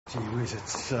Gee whiz,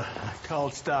 it's a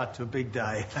cold start to a big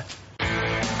day.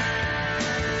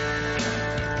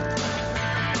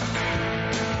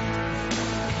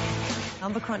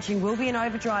 Number crunching will be in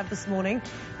overdrive this morning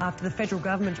after the federal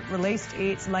government released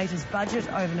its latest budget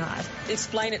overnight.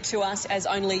 Explain it to us as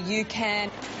only you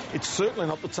can. It's certainly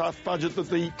not the tough budget that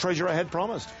the Treasurer had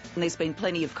promised. And there's been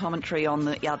plenty of commentary on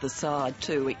the other side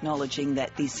too, acknowledging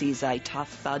that this is a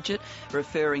tough budget,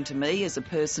 referring to me as a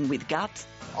person with guts.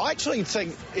 I actually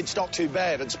think it's not too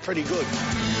bad. It's pretty good.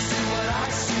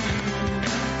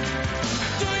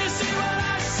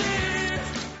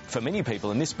 For many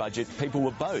people in this budget, people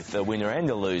were both a winner and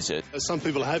a loser. Some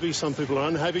people are happy, some people are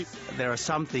unhappy. There are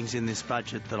some things in this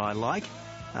budget that I like.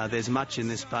 There's much in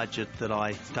this budget that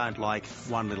I don't like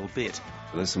one little bit.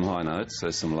 There's some high notes,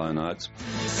 there's some low notes.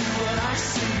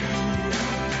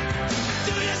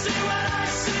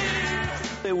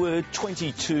 There were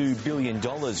 $22 billion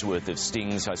worth of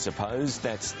stings, I suppose.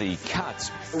 That's the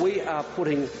cuts. We are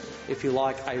putting, if you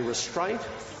like, a restraint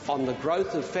on the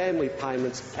growth of family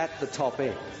payments at the top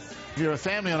end. If you're a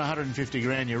family on 150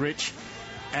 grand, you're rich,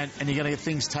 and you're going to get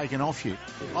things taken off you.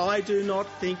 I do not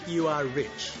think you are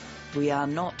rich. We are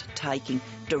not taking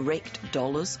direct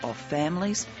dollars off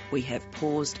families. We have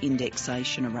paused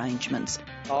indexation arrangements.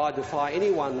 I defy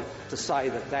anyone to say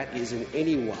that that is in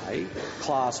any way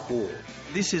class war.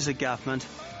 This is a government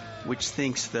which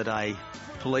thinks that a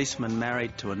policeman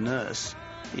married to a nurse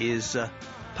is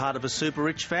part of a super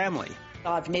rich family.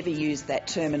 I've never used that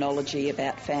terminology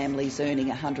about families earning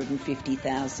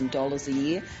 $150,000 a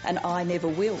year, and I never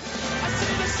will.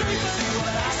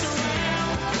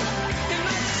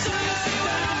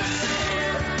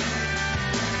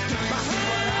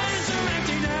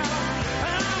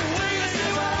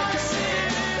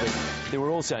 There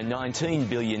were also $19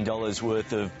 billion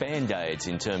worth of band-aids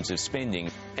in terms of spending.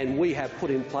 And we have put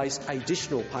in place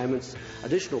additional payments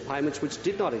which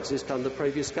did not exist under the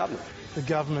previous government. The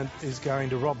government is going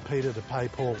to rob Peter to pay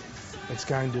Paul. It's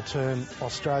going to turn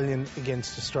Australian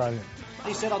against Australian.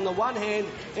 He said on the one hand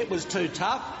it was too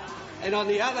tough, and on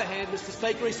the other hand, Mr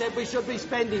Speaker, he said we should be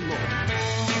spending more.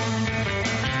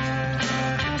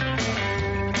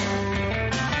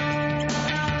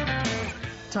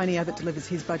 Tony Abbott delivers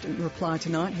his budget in reply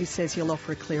tonight. He says he'll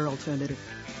offer a clear alternative.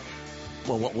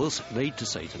 Well, what we'll need to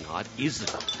see tonight is...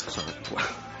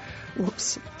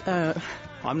 Whoops.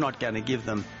 I'm not going to give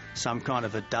them some kind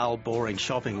of a dull, boring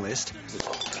shopping list.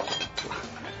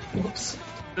 Whoops.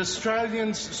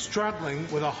 Australians struggling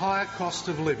with a higher cost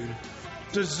of living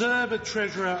deserve a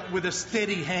Treasurer with a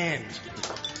steady hand.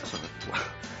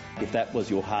 If that was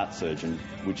your heart surgeon,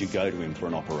 would you go to him for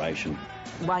an operation?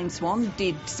 Wayne Swan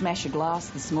did smash a glass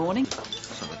this morning.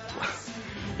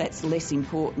 That's less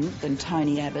important than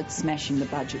Tony Abbott smashing the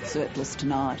budget surplus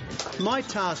tonight. My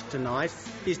task tonight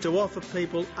is to offer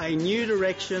people a new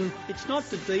direction. It's not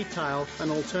to detail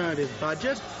an alternative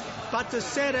budget, but to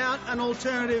set out an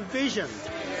alternative vision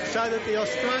so that the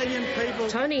Australian people...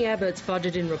 Tony Abbott's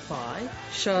budget in reply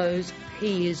shows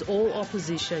he is all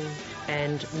opposition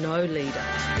and no leader.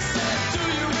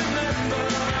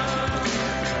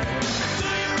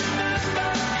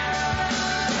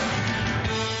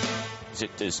 Is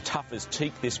it as tough as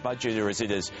teak, this budget, or is it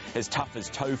as tough as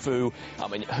tofu? I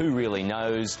mean, who really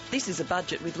knows? This is a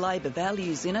budget with Labor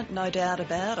values in it, no doubt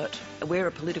about it. We're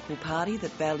a political party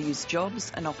that values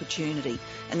jobs and opportunity,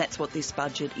 and that's what this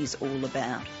budget is all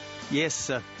about.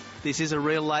 Yes, this is a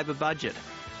real Labor budget.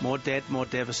 More debt, more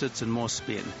deficits and more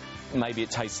spin. Maybe it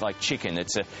tastes like chicken.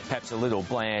 It's perhaps a little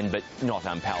bland, but not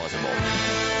unpalatable.